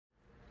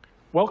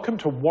Welcome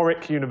to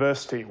Warwick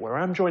University, where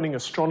I'm joining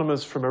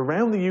astronomers from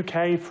around the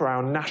UK for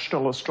our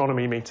National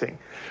Astronomy meeting.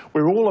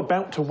 We're all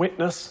about to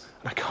witness,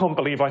 and I can't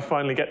believe I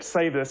finally get to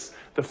say this,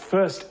 the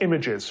first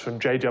images from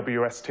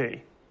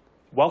JWST.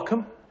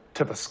 Welcome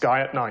to the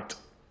sky at night.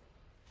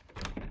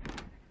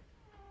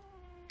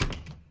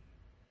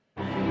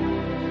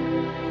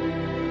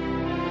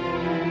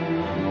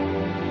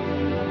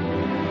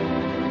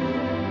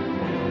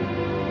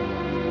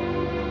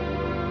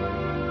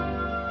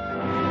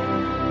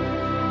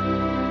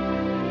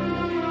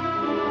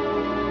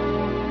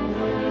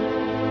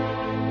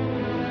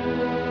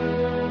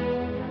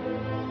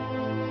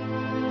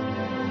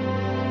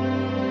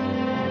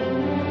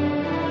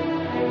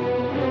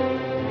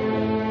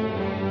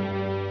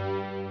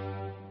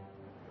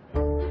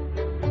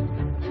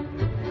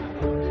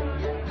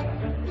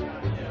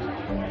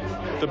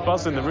 The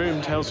buzz in the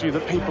room tells you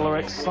that people are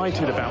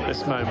excited about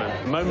this moment,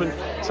 a moment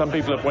some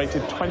people have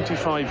waited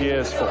 25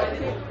 years for.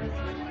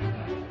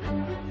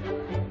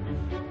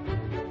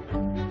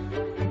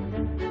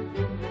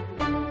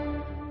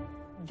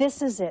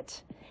 This is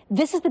it.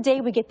 This is the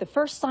day we get the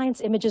first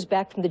science images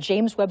back from the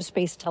James Webb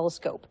Space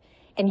Telescope,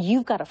 and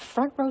you've got a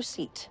front row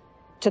seat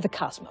to the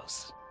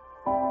cosmos.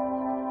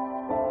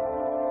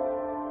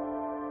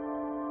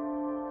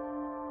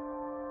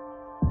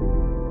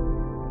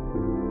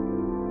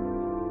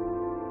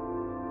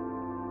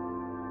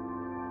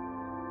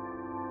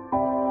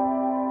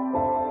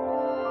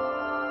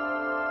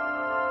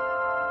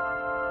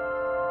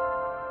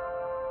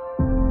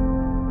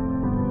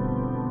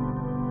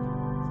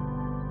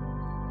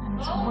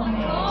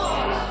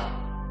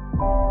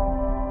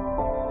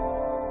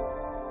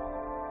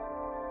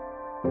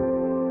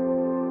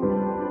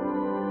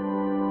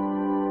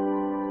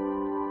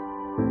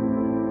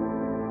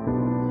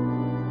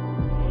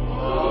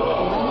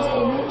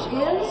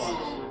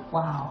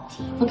 Wow,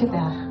 look at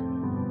that.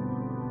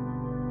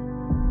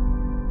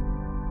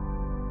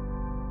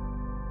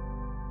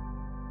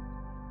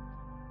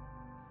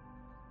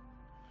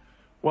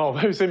 Well,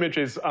 those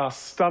images are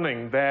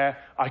stunning. They're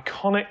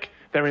iconic,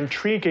 they're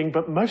intriguing,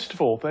 but most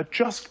of all, they're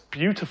just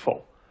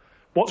beautiful.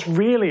 What's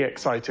really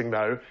exciting,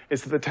 though,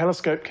 is that the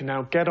telescope can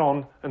now get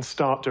on and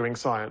start doing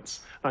science.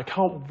 And I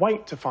can't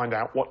wait to find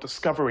out what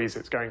discoveries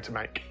it's going to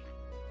make.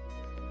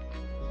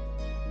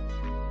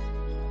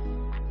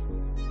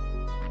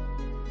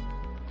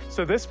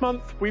 So this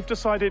month, we've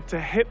decided to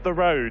hit the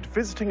road,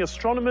 visiting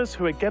astronomers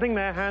who are getting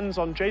their hands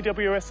on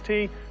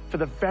JWST for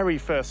the very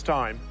first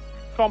time.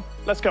 Come on,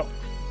 let's go.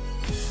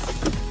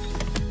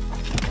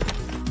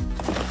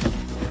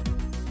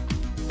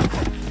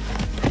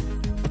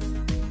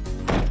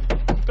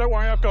 Don't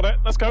worry, I've got it.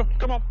 Let's go.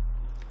 Come on.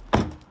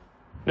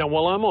 Now,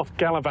 while I'm off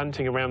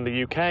gallivanting around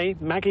the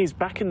UK, Maggie's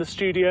back in the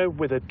studio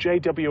with a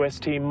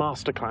JWST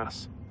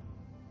masterclass.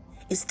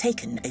 It's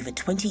taken over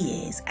 20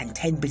 years and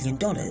 $10 billion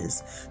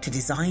to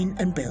design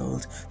and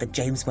build the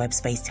James Webb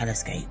Space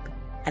Telescope,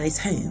 and is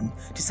home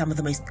to some of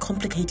the most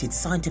complicated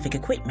scientific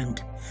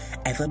equipment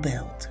ever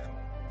built.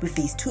 With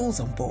these tools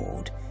on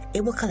board,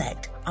 it will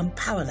collect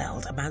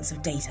unparalleled amounts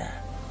of data.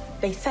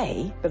 They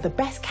say that the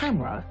best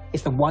camera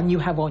is the one you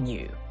have on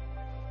you.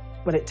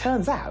 But it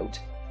turns out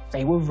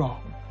they were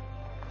wrong.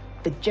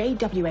 The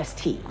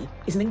JWST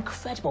is an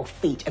incredible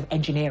feat of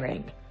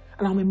engineering,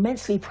 and I'm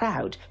immensely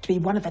proud to be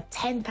one of the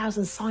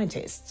 10,000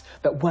 scientists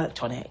that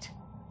worked on it.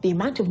 The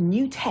amount of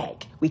new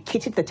tech we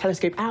kitted the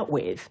telescope out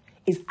with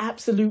is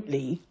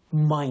absolutely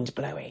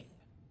mind-blowing.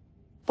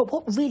 But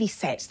what really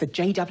sets the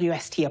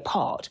JWST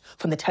apart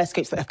from the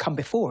telescopes that have come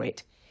before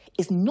it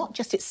is not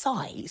just its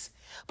size,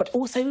 but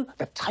also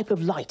the type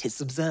of light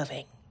it's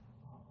observing.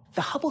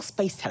 The Hubble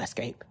Space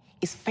Telescope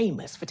is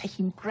famous for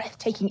taking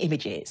breathtaking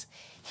images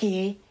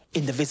here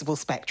in the visible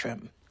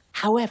spectrum.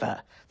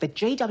 However, the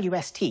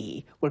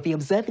JWST will be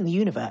observing the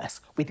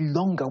universe with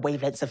longer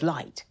wavelengths of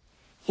light,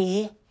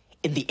 here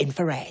in the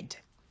infrared.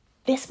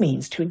 This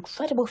means two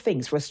incredible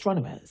things for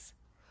astronomers.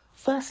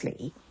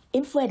 Firstly,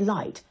 infrared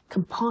light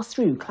can pass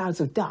through clouds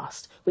of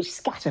dust which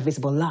scatter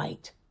visible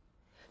light.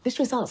 This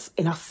results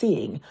in us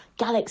seeing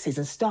galaxies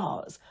and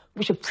stars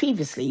which have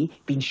previously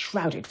been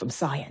shrouded from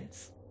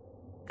science.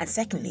 And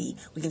secondly,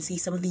 we can see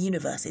some of the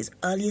universe's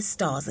earliest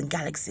stars and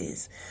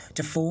galaxies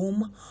to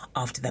form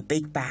after the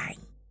Big Bang.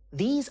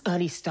 These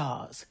early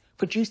stars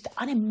produced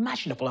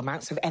unimaginable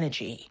amounts of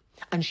energy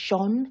and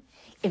shone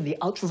in the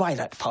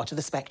ultraviolet part of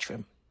the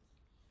spectrum.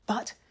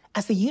 But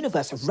as the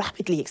universe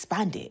rapidly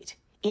expanded,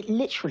 it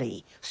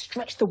literally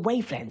stretched the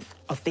wavelength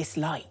of this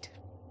light.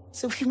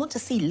 So if you want to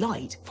see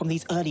light from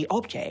these early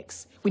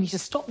objects, we need to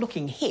stop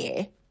looking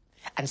here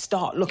and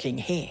start looking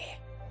here.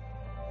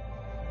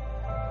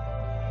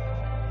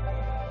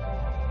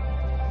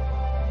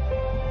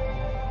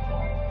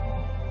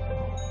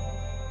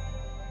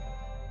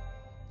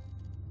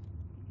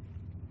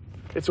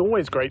 It's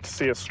always great to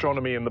see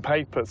astronomy in the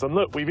papers, and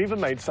look, we've even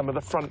made some of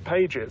the front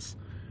pages.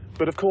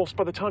 But of course,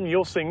 by the time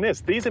you're seeing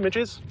this, these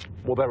images,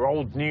 well, they're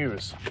old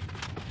news.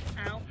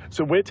 Ow.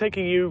 So we're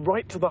taking you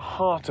right to the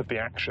heart of the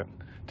action.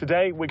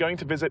 Today, we're going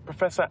to visit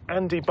Professor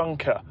Andy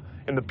Bunker.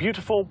 in the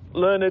beautiful,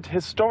 learned,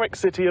 historic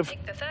city of...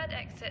 Take the third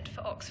exit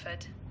for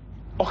Oxford.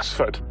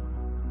 Oxford.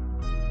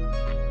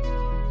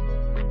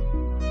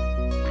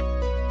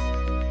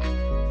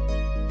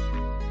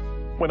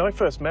 When I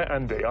first met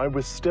Andy, I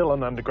was still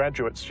an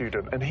undergraduate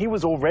student, and he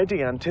was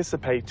already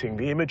anticipating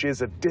the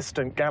images of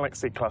distant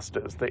galaxy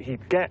clusters that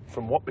he'd get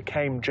from what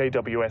became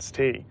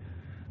JWST.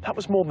 That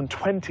was more than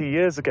 20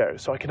 years ago,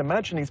 so I can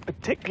imagine he's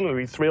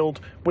particularly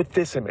thrilled with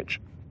this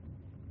image.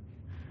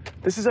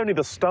 This is only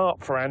the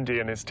start for Andy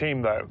and his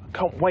team, though.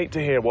 Can't wait to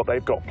hear what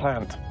they've got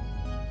planned.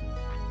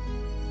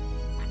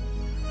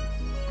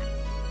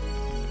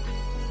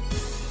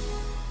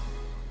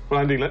 Well,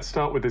 Andy, let's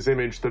start with this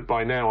image that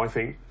by now I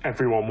think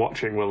everyone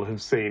watching will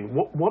have seen.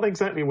 What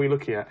exactly are we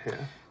looking at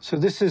here? So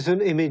this is an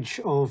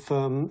image of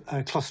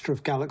a cluster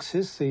of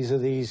galaxies. These are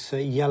these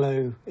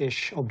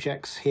yellowish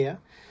objects here.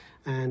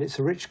 And it's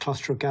a rich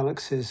cluster of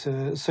galaxies,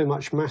 so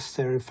much mass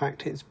there, in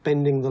fact, it's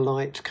bending the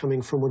light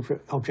coming from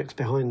objects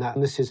behind that.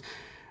 And this is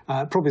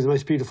probably the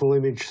most beautiful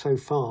image so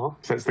far.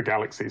 So it's the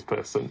galaxies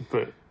person,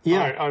 but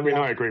yeah, I mean,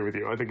 I agree with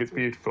you. I think it's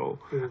beautiful.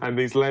 Yeah. And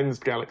these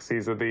lensed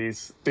galaxies are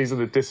these are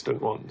the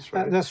distant ones,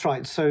 right? That's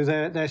right. So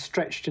they're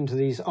stretched into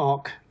these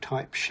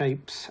arc-type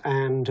shapes,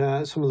 and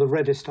some of the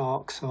reddest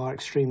arcs are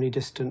extremely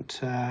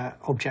distant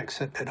objects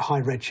at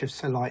high redshifts.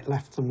 So light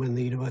left them when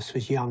the universe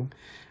was young,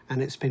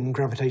 and it's been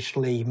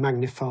gravitationally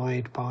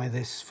magnified by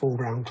this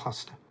foreground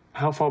cluster.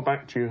 How far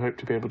back do you hope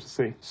to be able to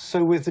see?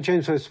 So with the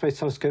James Webb Space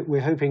Telescope,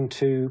 we're hoping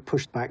to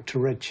push back to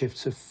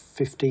redshifts of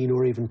 15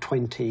 or even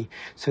 20.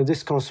 So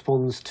this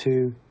corresponds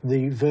to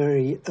the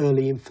very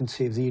early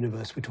infancy of the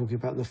universe. We're talking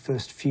about the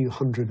first few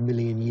 100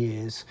 million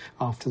years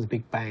after the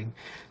Big Bang.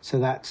 So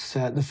that's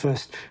the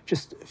first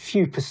just a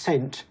few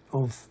 %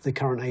 of the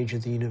current age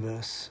of the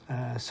universe.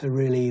 So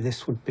really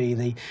this would be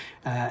the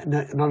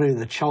not only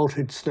the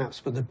childhood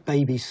snaps, but the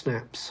baby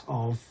snaps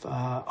of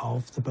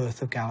the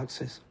birth of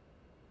galaxies.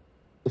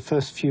 The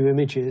first few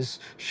images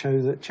show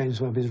that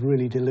James Webb is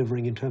really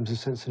delivering in terms of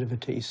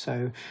sensitivity.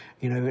 So,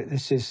 you know,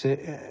 this is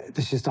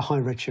the high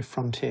redshift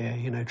frontier.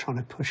 You know, trying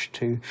to push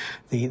to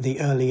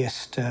the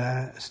earliest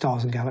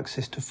stars and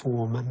galaxies to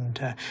form,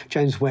 and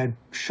James Webb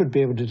should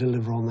be able to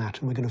deliver on that.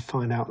 And we're going to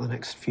find out in the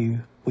next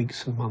few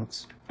weeks and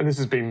months. And this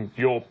has been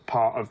your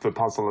part of the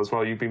puzzle as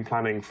well. You've been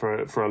planning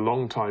for a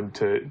long time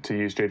to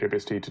use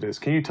JWST to do this.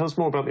 Can you tell us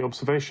more about the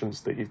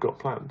observations that you've got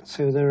planned?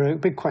 So there are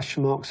big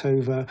question marks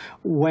over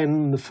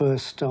when the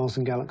first stars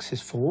and galaxies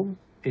form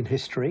in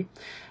history,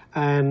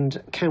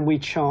 and can we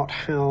chart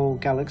how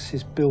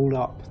galaxies build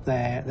up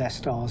their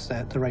stars,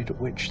 the rate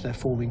at which they're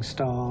forming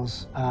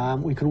stars.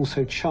 We can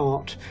also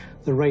chart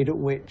the rate at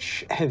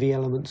which heavy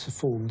elements are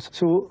formed.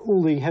 So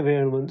all the heavy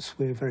elements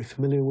we're very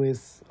familiar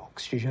with,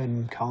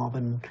 oxygen,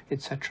 carbon,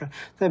 etc.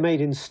 They're made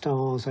in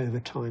stars over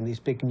time, these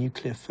big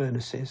nuclear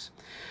furnaces.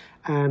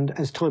 And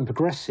as time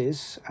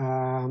progresses,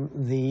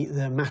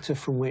 the matter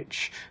from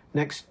which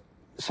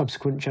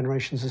subsequent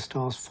generations of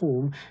stars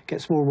form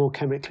gets more and more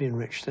chemically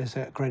enriched. There's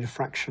a greater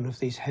fraction of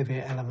these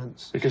heavier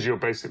elements. Because you're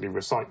basically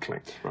recycling,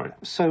 right?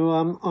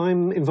 So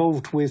I'm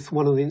involved with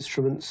one of the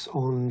instruments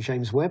on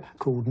James Webb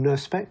called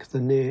NIRSPEC, the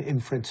Near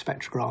Infrared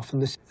Spectrograph,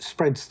 and this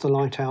spreads the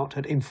light out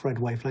at infrared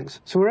wavelengths.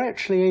 So we're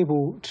actually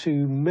able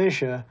to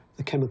measure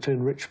the chemical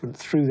enrichment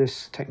through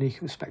this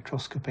technique of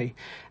spectroscopy.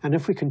 And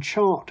if we can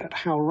chart at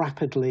how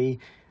rapidly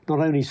not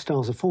only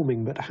stars are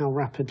forming, but how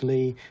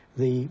rapidly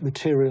the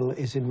material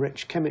is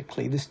enriched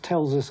chemically, this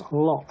tells us a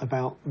lot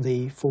about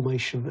the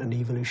formation and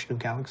evolution of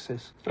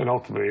galaxies. And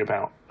ultimately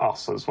about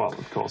us as well,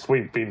 of course.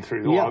 We've been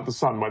through, the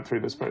sun went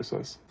through this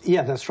process.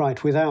 Yeah, that's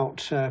right.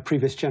 Without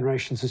previous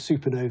generations of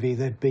supernovae,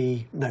 there'd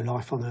be no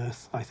life on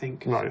Earth, I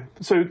think. Right.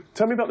 So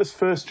tell me about this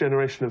first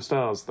generation of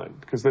stars then,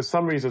 because there's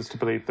some reasons to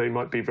believe they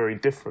might be very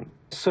different.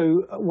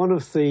 So one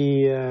of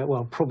the,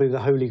 well, probably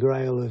the holy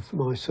grail of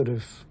my sort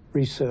of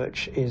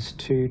research is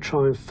to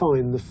try and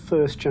find the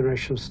first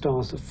generation of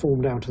stars that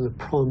formed out of the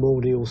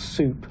primordial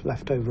soup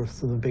left over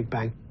from the Big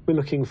Bang. We're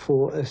looking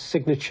for a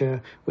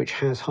signature which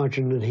has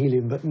hydrogen and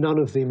helium, but none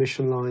of the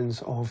emission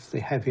lines of the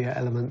heavier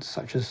elements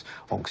such as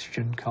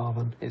oxygen,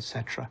 carbon,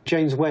 etc.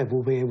 James Webb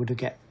will be able to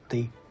get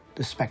the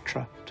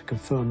spectra to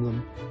confirm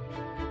them.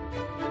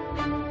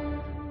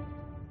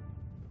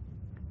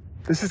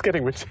 This is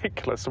getting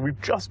ridiculous. So we've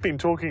just been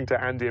talking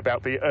to Andy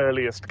about the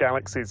earliest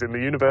galaxies in the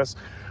universe.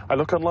 I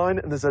look online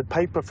and there's a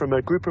paper from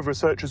a group of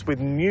researchers with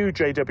new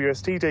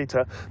JWST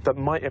data that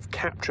might have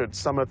captured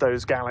some of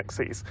those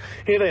galaxies.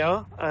 Here they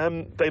are.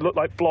 They look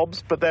like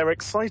blobs, but they're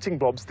exciting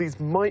blobs. These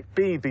might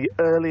be the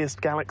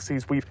earliest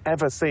galaxies we've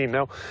ever seen.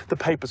 Now, the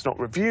paper's not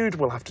reviewed.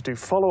 We'll have to do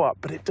follow-up,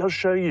 but it does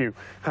show you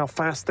how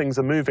fast things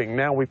are moving.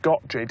 Now we've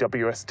got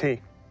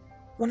JWST.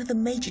 One of the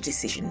major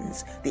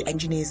decisions the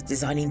engineers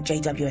designing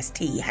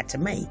JWST had to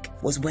make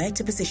was where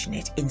to position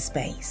it in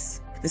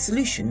space. The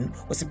solution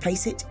was to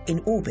place it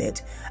in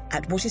orbit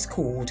at what is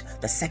called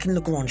the second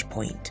Lagrange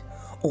point,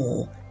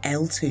 or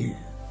L2.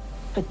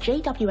 For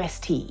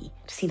JWST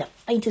to see the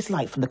faintest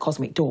light from the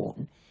cosmic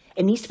dawn,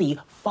 it needs to be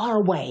far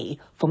away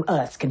from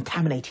Earth's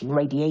contaminating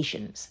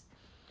radiations.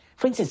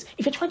 For instance,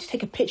 if you're trying to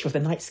take a picture of the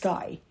night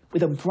sky,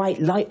 with a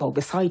bright light bulb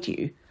beside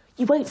you,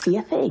 you won't see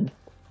a thing.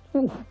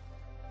 Ooh.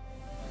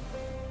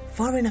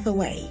 Far enough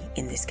away,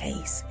 in this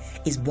case,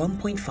 is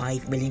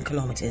 1.5 million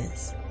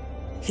kilometres.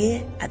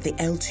 Here, at the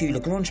L2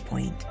 Lagrange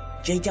point,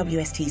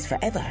 JWST's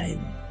forever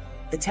home,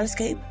 the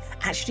telescope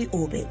actually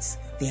orbits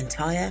the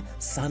entire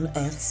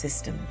Sun-Earth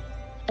system.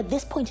 At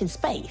this point in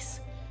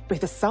space,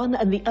 both the Sun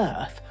and the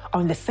Earth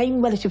are in the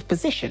same relative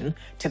position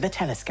to the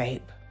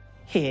telescope.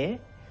 Here,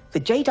 the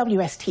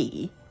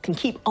JWST can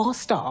keep our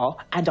star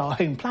and our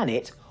home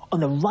planet on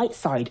the right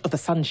side of the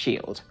sun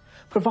shield,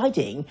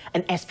 providing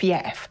an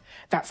SPF,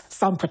 that's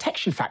sun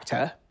protection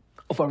factor,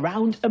 of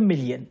around 1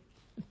 million.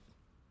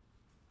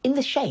 In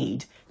the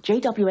shade,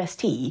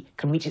 JWST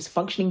can reach its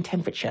functioning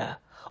temperature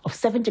of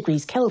 7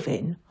 degrees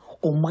Kelvin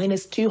or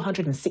minus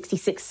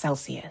 266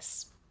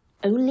 Celsius.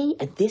 Only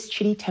at this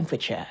chilly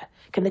temperature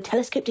can the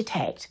telescope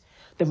detect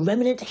the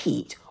remnant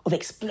heat of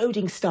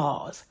exploding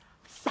stars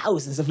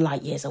thousands of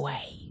light years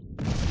away.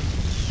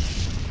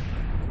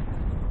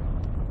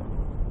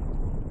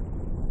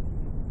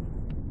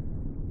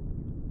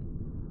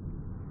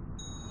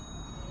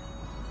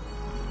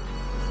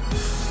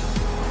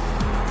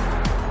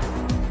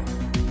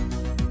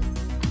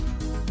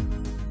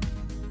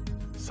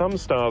 Some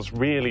stars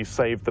really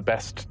save the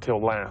best till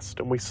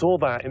last, and we saw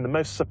that in the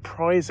most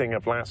surprising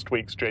of last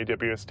week's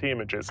JWST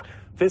images,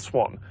 this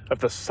one of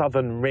the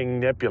Southern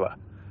Ring Nebula.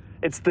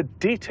 It's the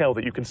detail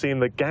that you can see in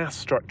the gas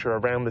structure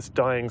around this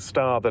dying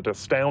star that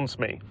astounds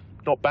me.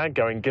 Not bad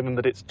going, given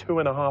that it's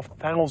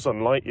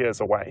 2,500 light years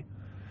away.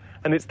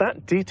 And it's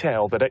that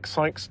detail that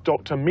excites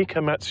Dr. Mika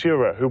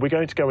Matsuura, who we're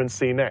going to go and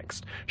see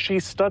next. She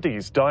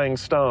studies dying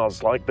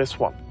stars like this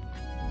one.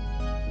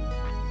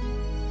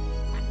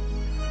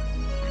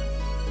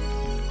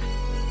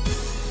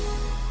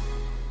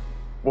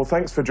 Well,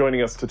 thanks for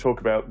joining us to talk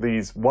about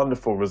these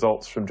wonderful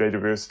results from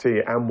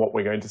JWST and what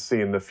we're going to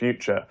see in the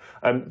future.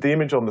 The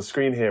image on the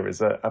screen here is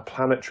a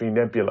planetary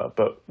nebula,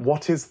 but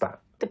what is that?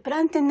 The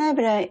planetary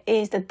nebula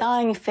is the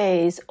dying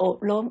phase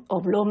of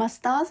low mass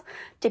stars,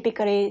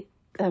 typically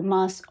the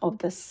mass of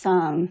the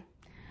sun.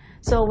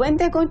 So when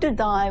they're going to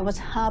die, what's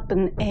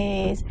happened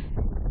is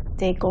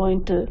they're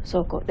going to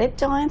so-called red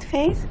giant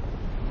phase,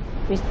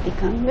 which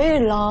become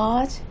very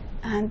large.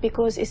 And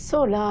because it's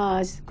so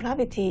large,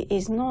 gravity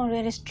is not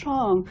really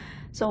strong.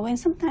 So when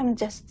sometimes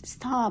just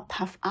star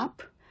puff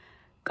up,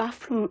 gas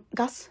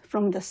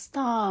from the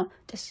star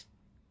just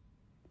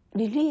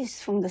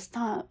release from the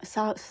star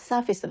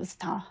surface of the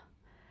star,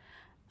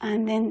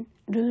 and then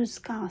lose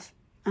gas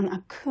and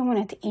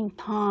accumulate in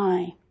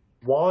time.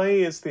 Why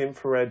is the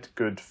infrared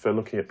good for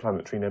looking at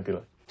planetary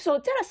nebulae?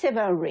 So there are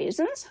several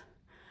reasons.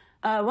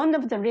 One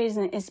of the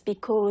reasons is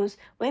because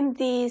when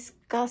these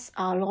gas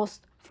are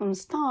lost from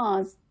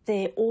stars,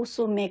 they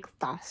also make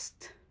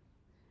dust.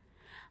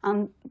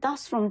 And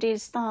dust from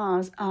these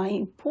stars are an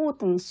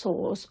important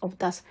source of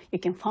dust you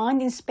can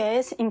find in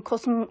space, in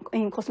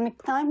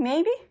cosmic time,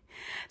 maybe.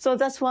 So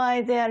that's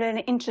why they are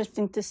really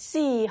interesting to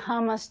see how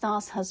much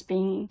dust has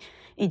been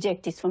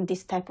ejected from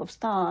this type of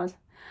stars.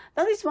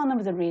 That is one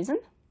of the reasons.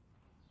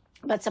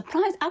 But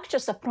actual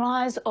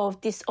surprise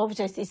of this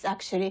object is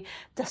actually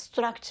the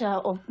structure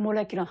of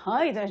molecular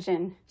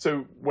hydrogen.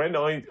 So when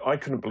I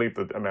couldn't believe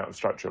the amount of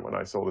structure when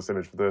I saw this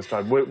image for the first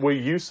time. Were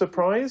you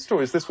surprised,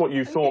 or is this what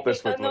you thought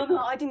this would look like? No,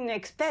 I didn't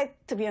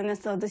expect, to be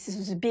honest. So this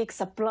is a big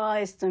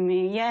surprise to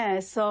me. Yeah,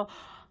 so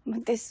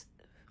this,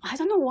 I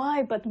don't know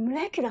why, but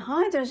molecular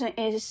hydrogen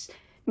is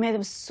made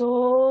of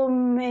so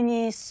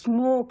many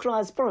small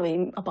clouds,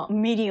 probably about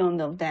 1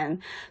 million of them.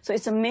 So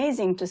it's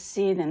amazing to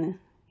see them.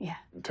 Yeah.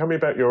 Tell me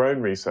about your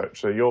own research.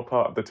 So you're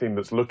part of the team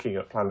that's looking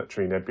at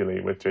planetary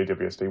nebulae with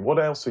JWST. What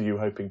else are you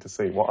hoping to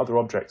see? What other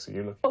objects are you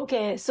looking at?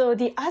 Okay, so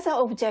the other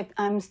object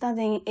I'm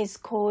studying is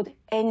called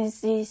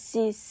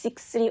NGC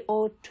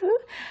 6302,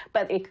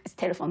 but it's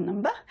telephone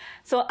number.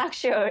 So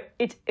actually,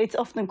 it's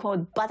often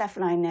called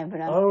butterfly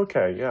nebula. Oh,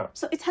 okay, yeah.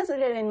 So it has a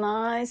really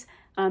nice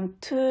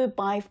two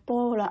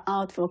bipolar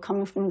outflow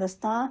coming from the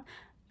star,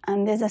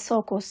 and there's a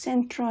so-called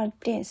central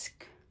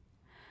disk.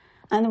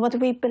 And what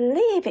we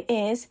believe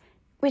is,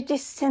 with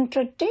this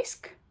central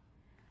disk,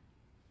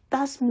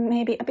 that's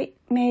maybe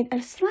made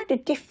slightly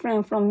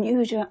different from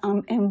usual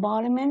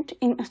environment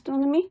in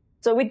astronomy.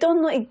 So we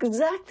don't know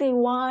exactly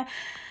why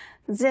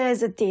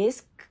there's a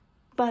disk,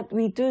 but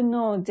we do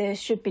know there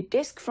should be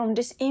disk from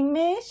this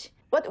image.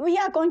 What we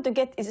are going to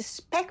get is a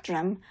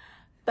spectrum,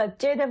 but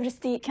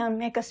JWST can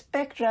make a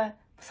spectra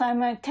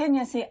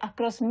simultaneously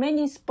across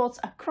many spots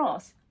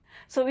across.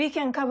 So we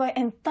can cover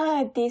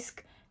entire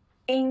disk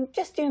in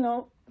just,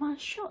 one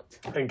shot.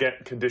 And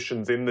get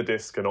conditions in the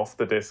disk and off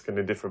the disk and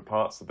in different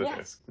parts of the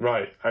disk.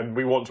 Right, and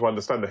we want to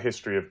understand the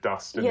history of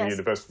dust in the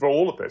universe for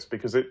all of this,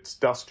 because it's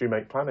dust you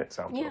make planets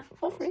out of.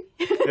 Hopefully.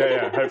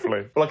 Yeah,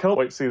 hopefully. Well, I can't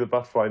wait to see the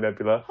butterfly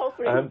nebula.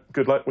 Hopefully. And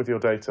good luck with your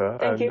data.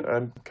 Thank you.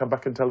 And come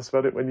back and tell us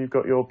about it when you've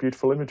got your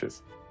beautiful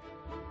images.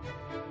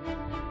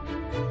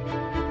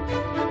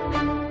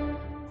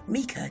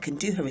 Mika can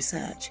do her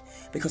research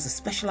because of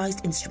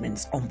specialised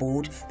instruments on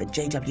board the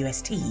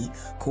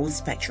JWST called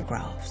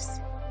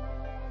spectrographs.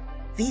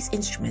 These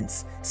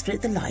instruments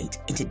split the light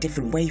into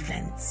different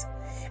wavelengths,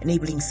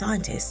 enabling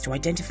scientists to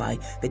identify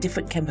the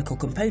different chemical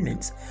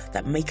components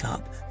that make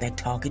up their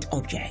target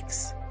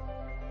objects.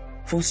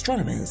 For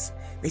astronomers,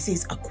 this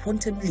is a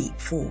quantum leap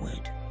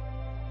forward.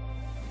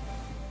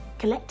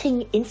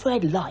 Collecting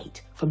infrared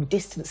light from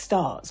distant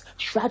stars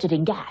shrouded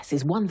in gas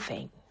is one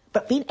thing,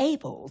 but being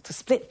able to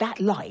split that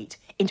light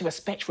into a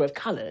spectra of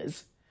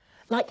colours,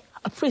 like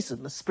a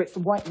prism splits the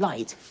white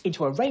light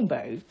into a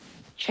rainbow,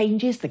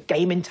 changes the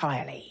game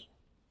entirely.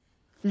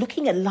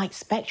 Looking at light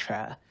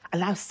spectra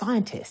allows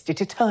scientists to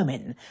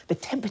determine the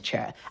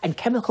temperature and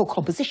chemical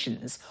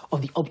compositions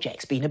of the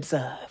objects being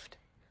observed.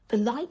 The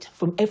light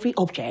from every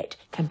object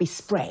can be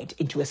spread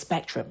into a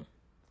spectrum.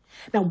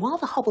 Now, while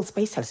the Hubble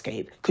Space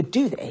Telescope could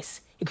do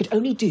this, it could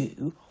only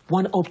do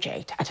one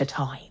object at a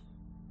time.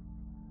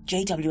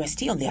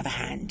 JWST, on the other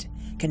hand,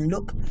 can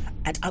look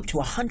at up to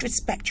 100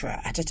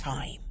 spectra at a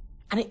time.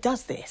 And it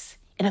does this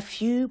in a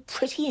few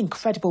pretty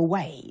incredible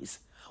ways,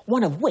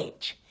 one of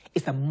which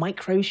is the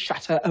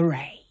micro-shutter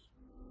array.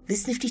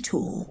 This nifty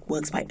tool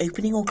works by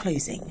opening or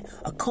closing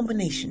a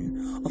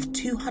combination of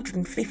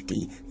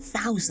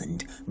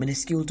 250,000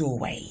 minuscule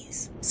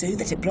doorways, so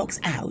that it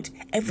blocks out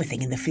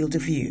everything in the field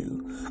of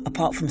view,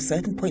 apart from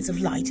certain points of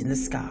light in the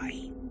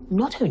sky.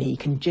 Not only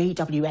can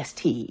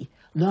JWST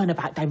learn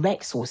about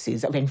direct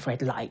sources of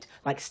infrared light,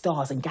 like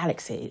stars and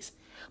galaxies,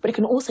 but it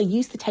can also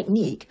use the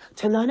technique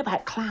to learn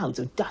about clouds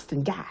of dust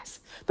and gas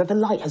that the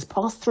light has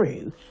passed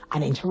through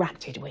and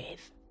interacted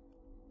with.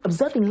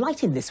 Observing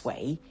light in this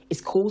way is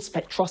called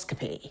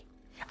spectroscopy,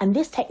 and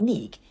this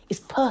technique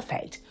is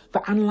perfect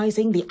for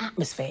analysing the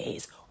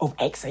atmospheres of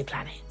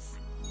exoplanets.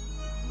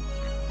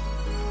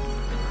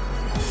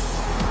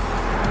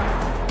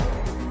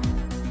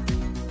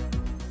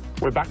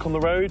 We're back on the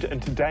road, and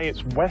today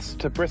it's west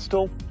to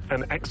Bristol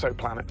and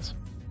exoplanets.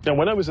 Now,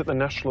 when I was at the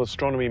National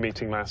Astronomy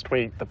meeting last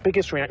week, the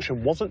biggest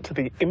reaction wasn't to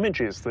the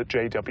images that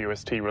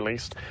JWST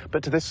released,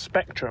 but to this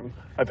spectrum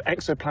of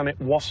exoplanet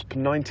WASP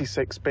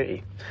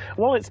 96b.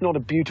 While it's not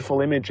a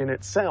beautiful image in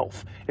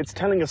itself, it's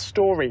telling a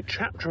story,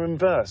 chapter and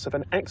verse, of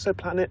an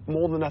exoplanet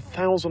more than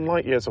 1,000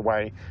 light years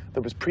away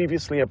that was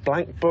previously a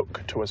blank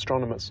book to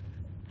astronomers.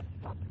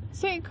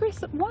 So,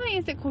 Chris, why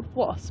is it called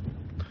WASP?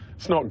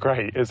 It's not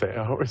great, is it?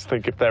 I always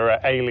think if there are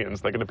aliens,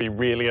 they're going to be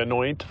really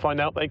annoyed to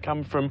find out they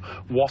come from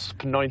WASP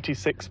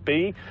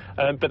 96b,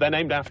 but they're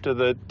named after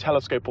the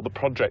telescope or the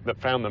project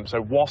that found them.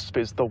 So WASP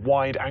is the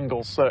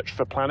wide-angle search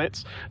for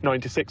planets,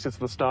 96 is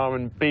the star,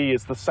 and B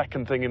is the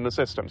second thing in the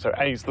system. So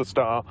A's the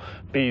star,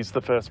 B's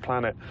the first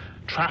planet.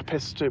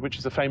 TRAPPIST, which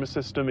is a famous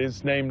system,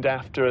 is named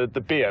after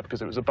the beer,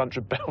 because it was a bunch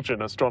of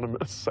Belgian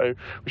astronomers. So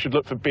we should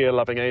look for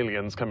beer-loving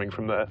aliens coming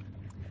from there.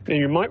 Now,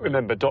 you might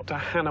remember Dr.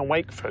 Hannah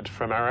Wakeford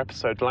from our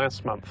episode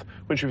last month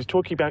when she was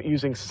talking about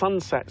using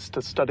sunsets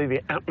to study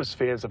the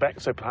atmospheres of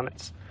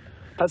exoplanets.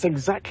 That's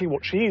exactly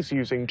what she's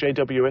using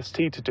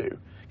JWST to do,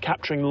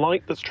 capturing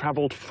light that's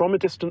travelled from a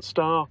distant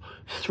star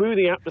through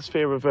the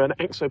atmosphere of an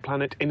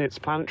exoplanet in its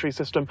planetary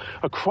system,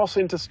 across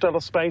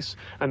interstellar space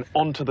and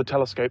onto the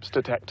telescope's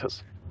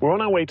detectors. We're on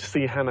our way to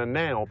see Hannah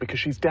now because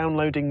she's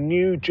downloading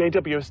new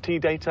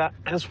JWST data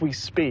as we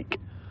speak.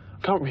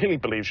 I can't really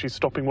believe she's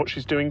stopping what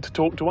she's doing to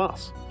talk to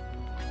us.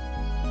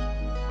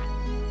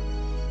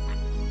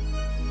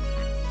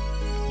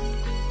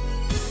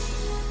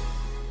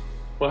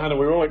 Well, Hannah,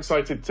 we're all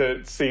excited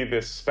to see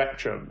this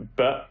spectrum,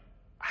 but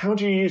how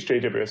do you use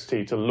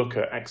JWST to look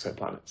at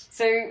exoplanets?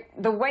 So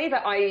the way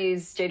that I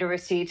use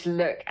JWST to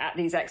look at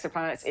these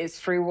exoplanets is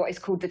through what is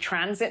called the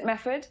transit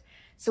method.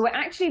 So we're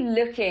actually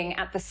looking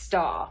at the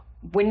star.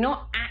 We're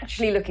not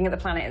actually looking at the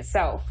planet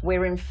itself.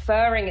 We're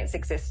inferring its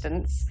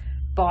existence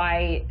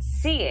by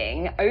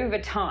seeing over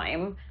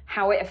time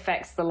how it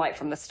affects the light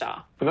from the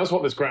star. And that's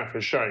what this graph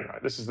is showing,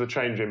 right? This is the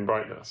change in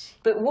brightness.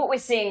 But what we're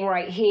seeing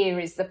right here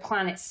is the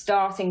planet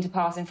starting to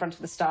pass in front of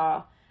the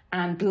star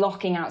and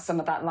blocking out some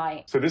of that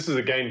light. So this is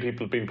a game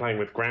people have been playing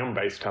with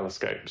ground-based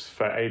telescopes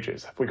for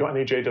ages. Have we got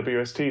any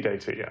JWST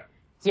data yet?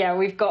 Yeah,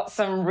 we've got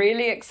some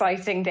really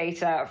exciting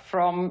data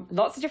from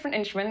lots of different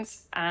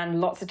instruments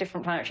and lots of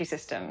different planetary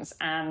systems.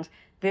 And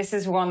this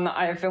is one that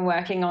I've been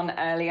working on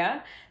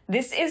earlier.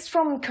 This is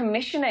from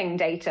commissioning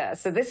data.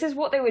 So this is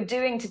what they were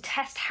doing to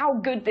test how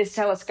good this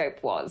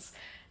telescope was.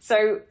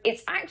 So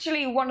it's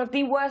actually one of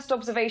the worst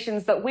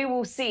observations that we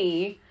will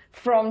see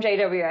from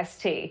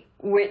JWST,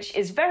 which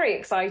is very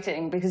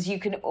exciting because you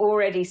can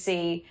already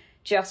see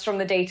just from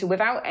the data,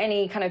 without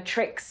any kind of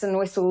tricks and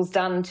whistles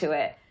done to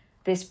it,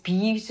 this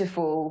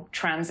beautiful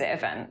transit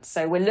event.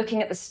 So we're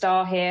looking at the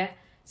star here.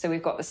 So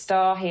we've got the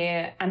star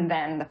here, and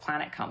then the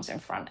planet comes in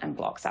front and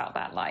blocks out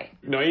that light.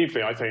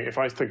 Naively, I think, if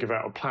I think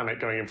about a planet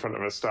going in front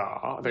of a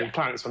star, I think a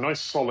planet's a nice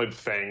solid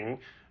thing.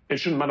 It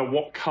shouldn't matter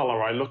what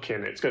colour I look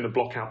in, it's going to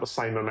block out the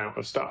same amount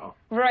of star.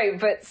 Right,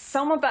 but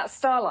some of that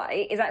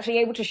starlight is actually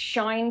able to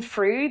shine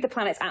through the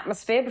planet's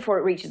atmosphere before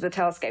it reaches the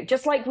telescope,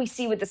 just like we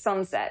see with the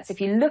sunsets.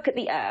 If you look at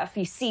the Earth,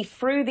 you see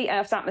through the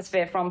Earth's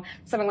atmosphere from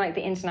something like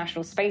the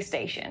International Space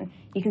Station,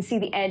 you can see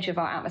the edge of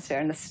our atmosphere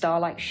and the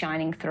starlight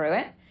shining through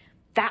it.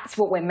 That's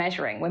what we're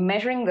measuring. We're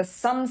measuring the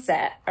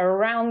sunset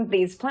around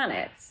these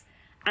planets.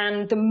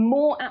 And the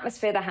more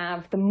atmosphere they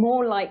have, the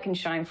more light can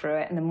shine through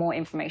it and the more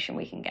information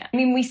we can get. I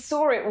mean, we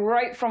saw it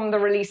right from the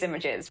release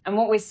images. And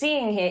what we're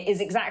seeing here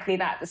is exactly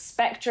that, the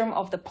spectrum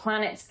of the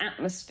planet's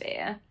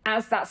atmosphere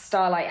as that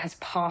starlight has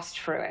passed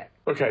through it.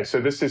 OK,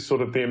 so this is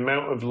sort of the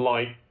amount of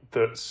light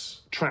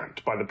that's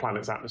trapped by the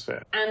planet's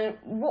atmosphere. And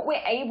what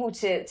we're able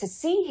to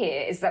see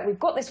here is that we've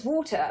got this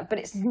water, but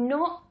it's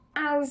not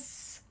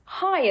as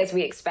high as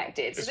we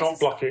expected. It's not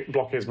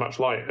blocking as much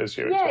light as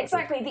you expected. Yeah,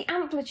 exactly. The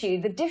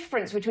amplitude, the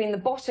difference between the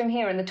bottom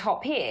here and the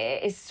top here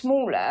is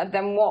smaller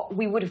than what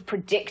we would have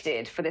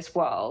predicted for this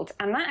world.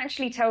 And that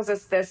actually tells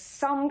us there's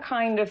some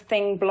kind of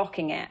thing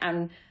blocking it.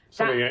 And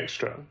something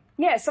extra.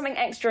 Yeah, something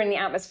extra in the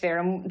atmosphere.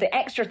 And the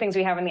extra things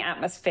we have in the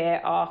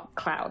atmosphere are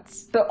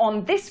clouds. But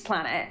on this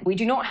planet, we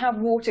do not have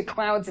water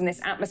clouds in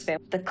this atmosphere.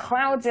 The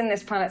clouds in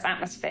this planet's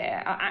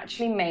atmosphere are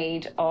actually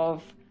made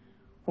of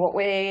what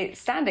we're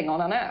standing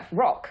on Earth,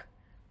 rock,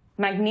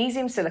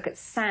 magnesium silicate,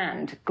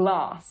 sand,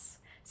 glass.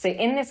 So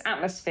in this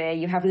atmosphere,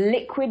 you have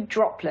liquid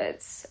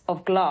droplets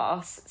of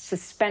glass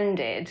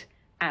suspended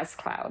as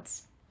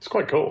clouds. It's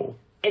quite cool.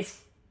 It's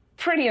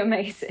pretty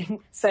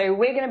amazing. So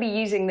we're going to be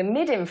using the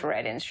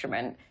mid-infrared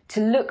instrument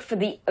to look for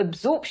the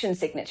absorption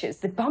signatures,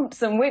 the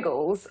bumps and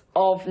wiggles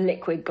of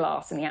liquid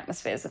glass in the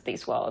atmospheres of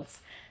these worlds.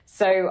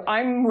 So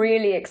I'm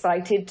really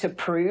excited to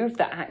prove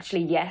that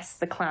actually, yes,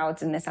 the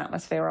clouds in this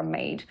atmosphere are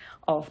made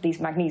of these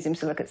magnesium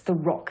silicates, the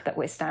rock that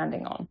we're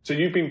standing on. So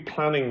you've been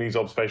planning these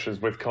observations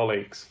with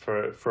colleagues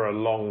for a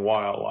long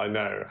while, I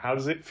know. How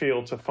does it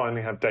feel to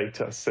finally have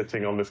data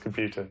sitting on this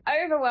computer?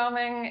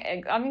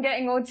 Overwhelming. I'm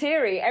getting all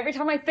teary. Every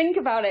time I think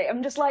about it,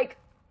 I'm just like,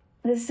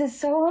 this is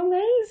so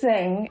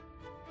amazing.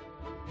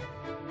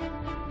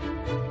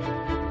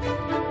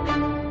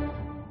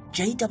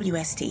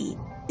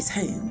 JWST is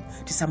home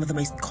to some of the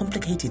most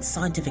complicated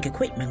scientific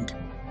equipment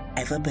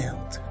ever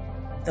built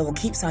that will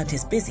keep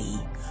scientists busy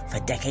for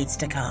decades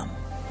to come.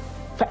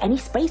 For any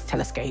space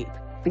telescope,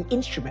 the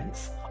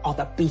instruments are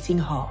the beating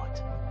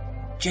heart.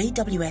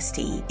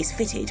 JWST is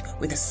fitted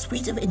with a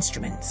suite of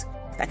instruments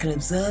that can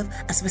observe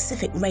a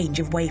specific range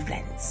of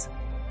wavelengths,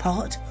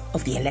 part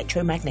of the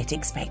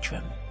electromagnetic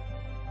spectrum.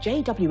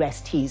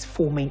 JWST's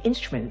four main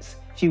instruments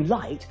view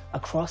light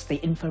across the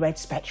infrared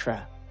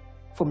spectra,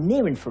 from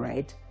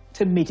near-infrared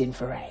to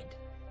mid-infrared.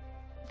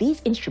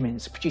 These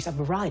instruments produce a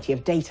variety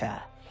of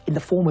data in the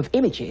form of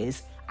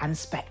images and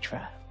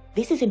spectra.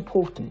 This is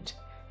important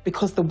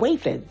because the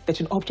wavelength that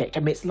an object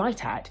emits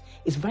light at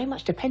is very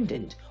much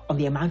dependent on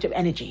the amount of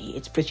energy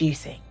it's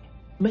producing.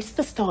 Most of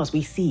the stars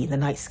we see in the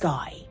night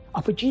sky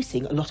are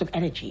producing a lot of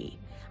energy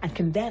and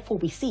can therefore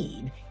be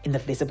seen in the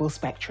visible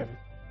spectrum.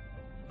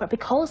 But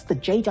because the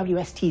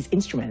JWST's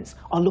instruments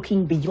are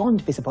looking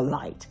beyond visible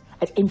light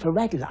at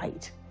infrared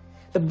light,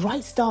 the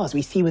bright stars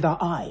we see with our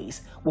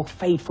eyes will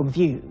fade from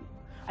view,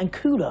 and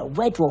cooler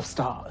red dwarf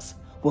stars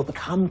will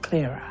become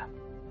clearer.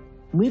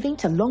 Moving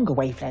to longer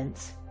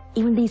wavelengths,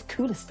 even these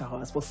cooler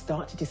stars will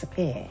start to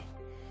disappear,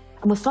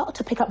 and will start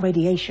to pick up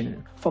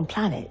radiation from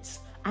planets,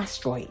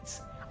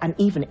 asteroids, and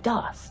even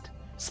dust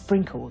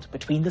sprinkled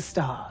between the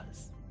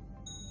stars.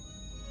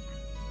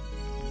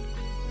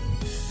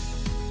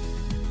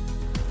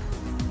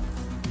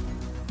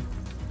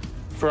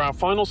 For our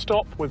final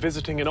stop, we're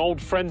visiting an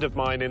old friend of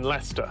mine in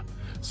Leicester.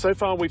 So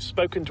far, we've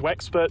spoken to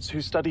experts who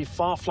study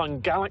far-flung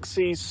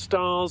galaxies,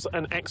 stars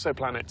and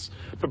exoplanets.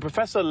 But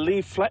Professor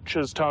Lee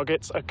Fletcher's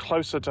targets are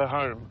closer to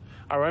home,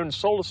 our own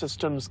solar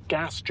system's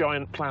gas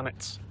giant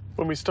planets.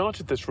 When we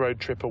started this road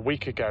trip a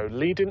week ago,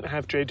 Lee didn't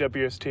have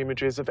JWST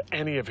images of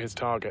any of his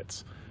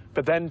targets.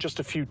 But then, just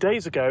a few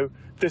days ago,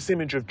 this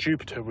image of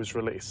Jupiter was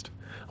released.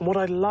 And what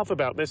I love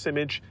about this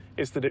image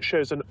is that it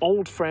shows an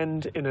old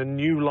friend in a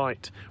new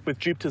light, with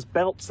Jupiter's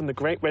belts and the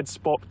Great Red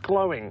Spot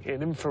glowing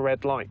in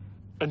infrared light.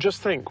 And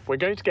just think, we're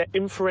going to get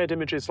infrared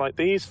images like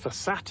these for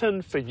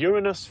Saturn, for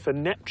Uranus, for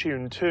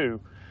Neptune too.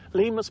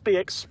 Lee must be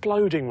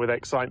exploding with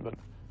excitement.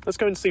 Let's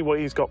go and see what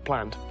he's got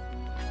planned.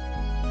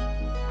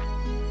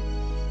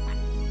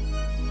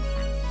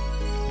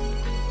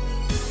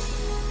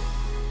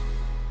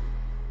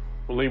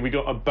 Well, Lee, we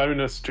got a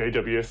bonus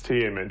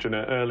JWST image and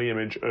an early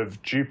image of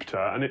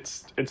Jupiter, and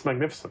it's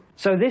magnificent.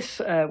 So this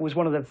was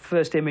one of the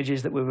first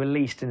images that were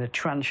released in a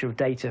tranche of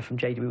data from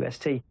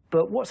JWST.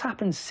 But what's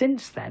happened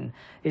since then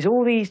is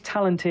all these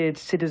talented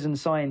citizen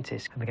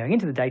scientists have been going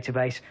into the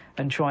database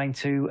and trying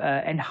to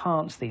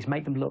enhance these,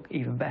 make them look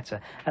even better.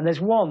 And there's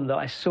one that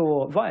I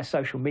saw via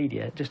social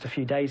media just a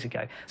few days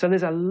ago. So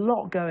there's a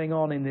lot going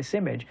on in this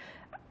image,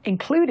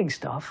 including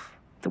stuff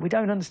that we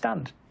don't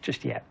understand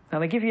just yet. Now,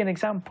 I'll give you an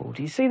example.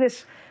 Do you see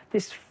this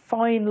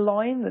fine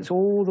line that's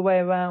all the way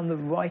around the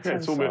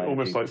right-hand side? Yeah, it's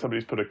almost like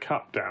somebody's put a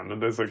cup down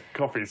and there's a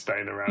coffee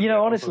stain around it. You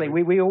know, honestly,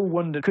 we all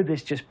wondered, could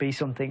this just be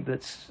something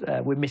that's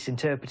we're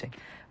misinterpreting?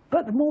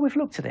 But the more we've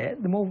looked at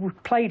it, the more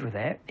we've played with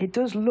it, it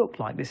does look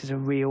like this is a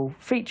real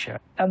feature.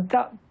 And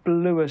that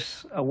blew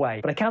us away.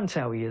 But I can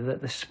tell you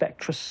that the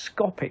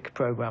spectroscopic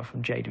program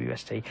from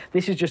JWST,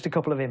 this is just a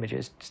couple of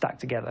images stacked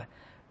together,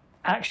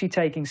 actually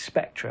taking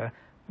spectra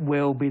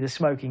will be the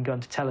smoking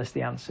gun to tell us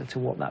the answer to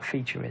what that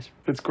feature is.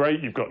 It's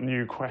great you've got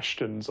new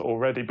questions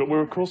already, but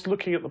we're of course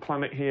looking at the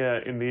planet here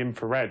in the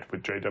infrared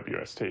with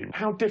JWST.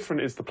 How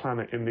different is the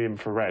planet in the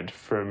infrared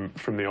from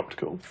the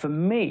optical? For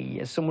me,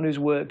 as someone who's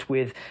worked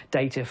with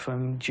data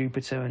from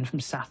Jupiter and from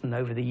Saturn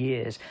over the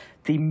years,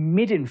 the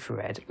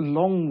mid-infrared,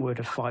 longward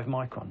of 5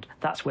 micron,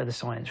 that's where the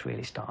science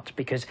really starts,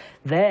 because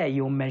there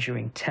you're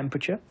measuring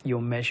temperature, you're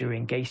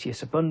measuring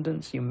gaseous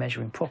abundance, you're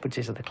measuring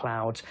properties of the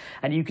clouds,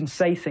 and you can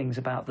say things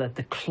about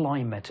the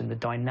climate and the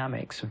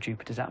dynamics of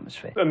Jupiter's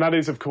atmosphere. And that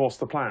is, of course,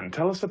 the plan.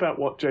 Tell us about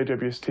what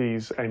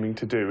JWST's aiming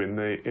to do in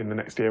the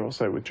next year or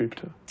so with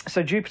Jupiter.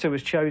 So Jupiter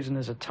was chosen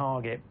as a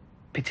target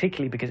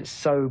particularly because it's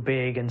so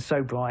big and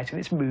so bright and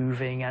it's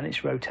moving and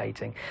it's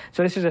rotating.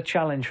 So this is a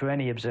challenge for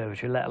any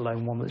observatory, let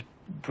alone one that's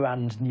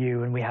brand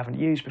new and we haven't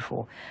used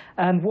before.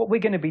 And what we're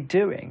going to be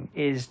doing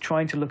is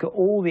trying to look at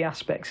all the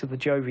aspects of the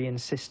Jovian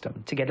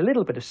system to get a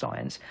little bit of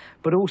science,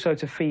 but also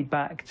to feed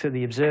back to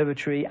the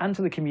observatory and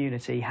to the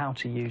community how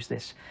to use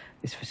this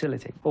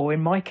facility. Or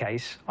in my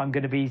case, I'm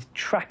going to be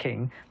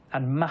tracking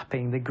and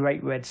mapping the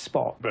Great Red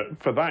Spot.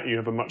 But for that, you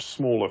have a much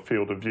smaller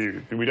field of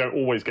view. We don't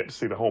always get to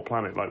see the whole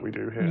planet like we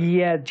do here.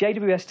 Yeah,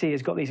 JWST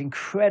has got these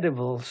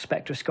incredible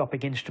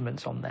spectroscopic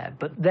instruments on there,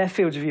 but their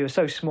fields of view are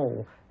so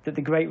small that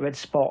the Great Red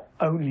Spot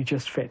only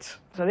just fits.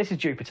 So this is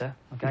Jupiter,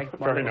 okay?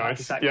 Very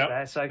nice. Yep.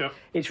 There. So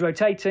it's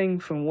rotating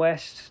from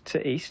west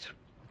to east,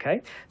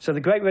 okay? So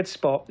the Great Red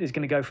Spot is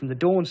going to go from the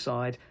dawn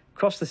side,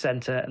 across the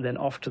centre, and then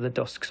off to the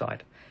dusk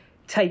side.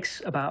 It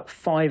takes about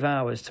 5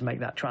 hours to make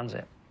that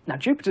transit. Now,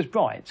 Jupiter's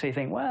bright, so you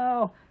think,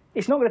 well,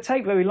 it's not going to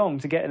take very long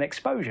to get an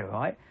exposure,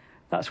 right?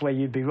 That's where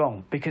you'd be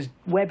wrong, because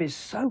Webb is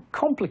so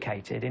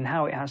complicated in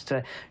how it has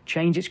to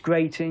change its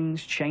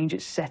gratings, change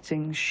its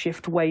settings,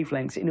 shift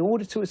wavelengths in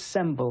order to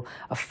assemble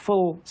a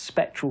full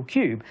spectral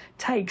cube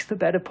takes the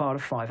better part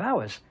of 5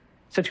 hours.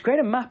 So to create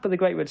a map of the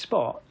Great Red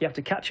Spot, you have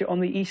to catch it on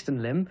the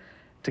eastern limb,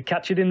 to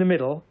catch it in the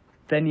middle,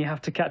 then you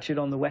have to catch it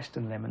on the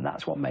western limb, and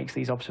that's what makes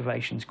these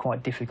observations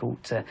quite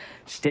difficult to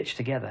stitch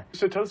together.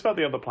 So tell us about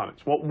the other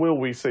planets. What will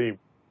we see?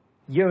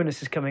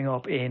 Uranus is coming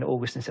up in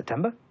August and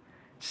September.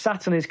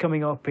 Saturn is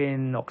coming up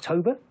in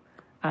October.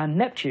 And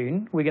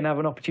Neptune, we're going to have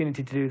an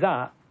opportunity to do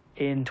that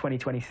in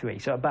 2023,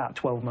 so about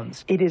 12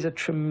 months. It is a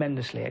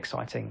tremendously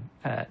exciting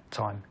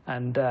time,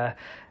 and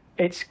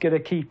it's going to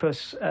keep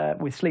us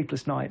with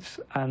sleepless nights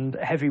and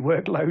heavy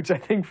workloads, I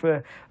think,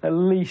 for at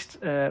least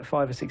 5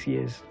 or 6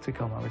 years to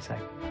come, I would say.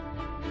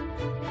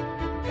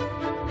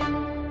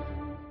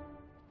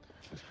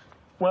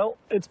 Well,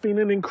 it's been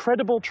an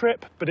incredible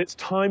trip, but it's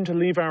time to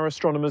leave our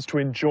astronomers to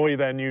enjoy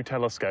their new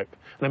telescope,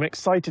 and I'm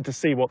excited to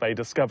see what they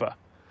discover.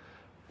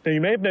 Now,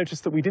 you may have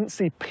noticed that we didn't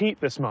see Pete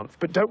this month,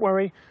 but don't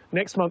worry,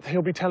 next month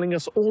he'll be telling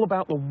us all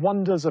about the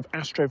wonders of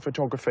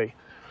astrophotography.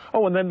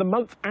 Oh, and then the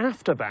month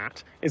after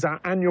that is our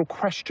annual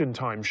Question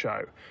Time show.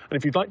 And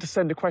if you'd like to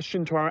send a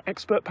question to our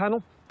expert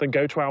panel, then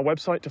go to our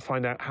website to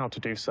find out how to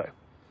do so.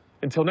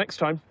 Until next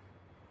time,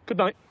 good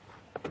night.